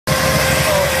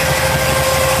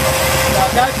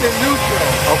That's in neutral.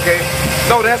 Okay.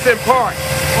 No, that's in park.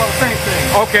 Well, same thing.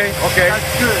 Okay, okay.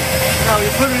 That's good. Now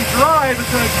you put it in drive, it's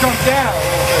going to jump down a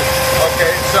little bit.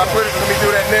 Okay, so let me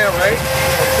do that now, right?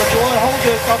 So if you want to hold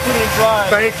this, I'll put it in drive.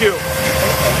 Thank you.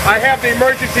 I have the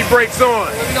emergency brakes on.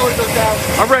 Let me know when it goes down.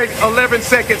 All right, 11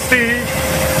 seconds, Steve.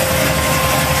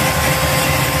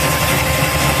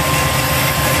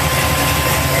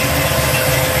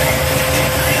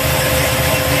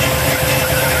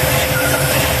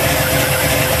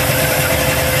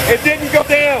 It didn't go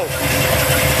down.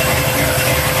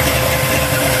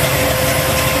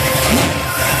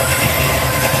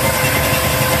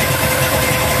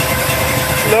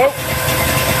 Nope.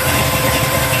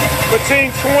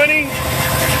 Between 20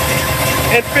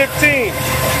 and 15.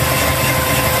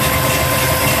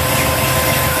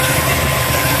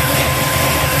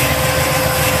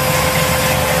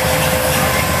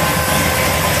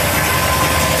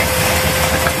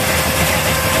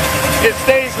 It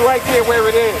stays right there where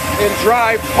it is, in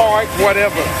drive, park,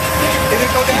 whatever. Did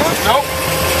it go down? Nope.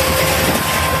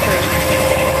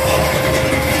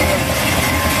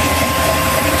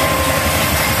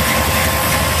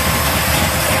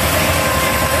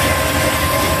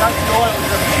 That's the oil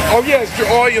dripping. Oh yeah, it's your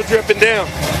oil dripping down.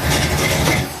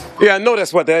 Yeah, I know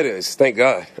that's what that is. Thank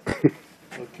God.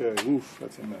 Okay, oof,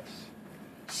 that's a mess.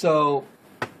 So,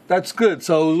 that's good.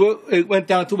 So it went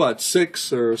down to what,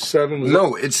 6 or 7?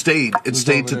 No, it stayed. It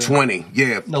stayed to 20.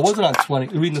 Yeah. No, it wasn't on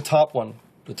 20. You're reading the top one.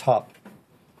 The top.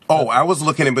 Oh, I was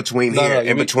looking in between here,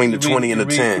 in between the 20 and the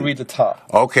 10. You read the top.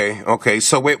 Okay, okay.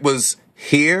 So it was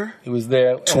here. It was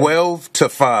there. 12 to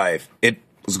 5. It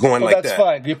was going like that. That's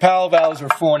fine. Your power valves are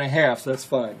 4.5, so that's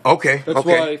fine. Okay, That's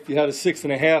okay. why if you had a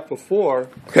 6.5 before,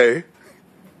 Okay.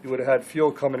 you would have had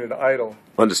fuel coming into idle.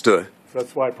 Understood. So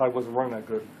that's why it probably wasn't running that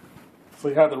good. So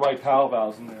you have the right power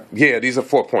valves in there. Yeah, these are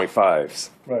 4.5s.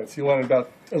 Right, so you want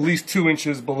about at least 2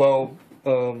 inches below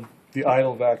the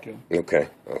idle vacuum. Okay,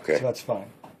 okay. So that's fine.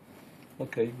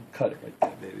 Okay, you can cut it right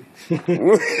there,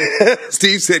 baby.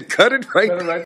 Steve said, cut it right Cut it right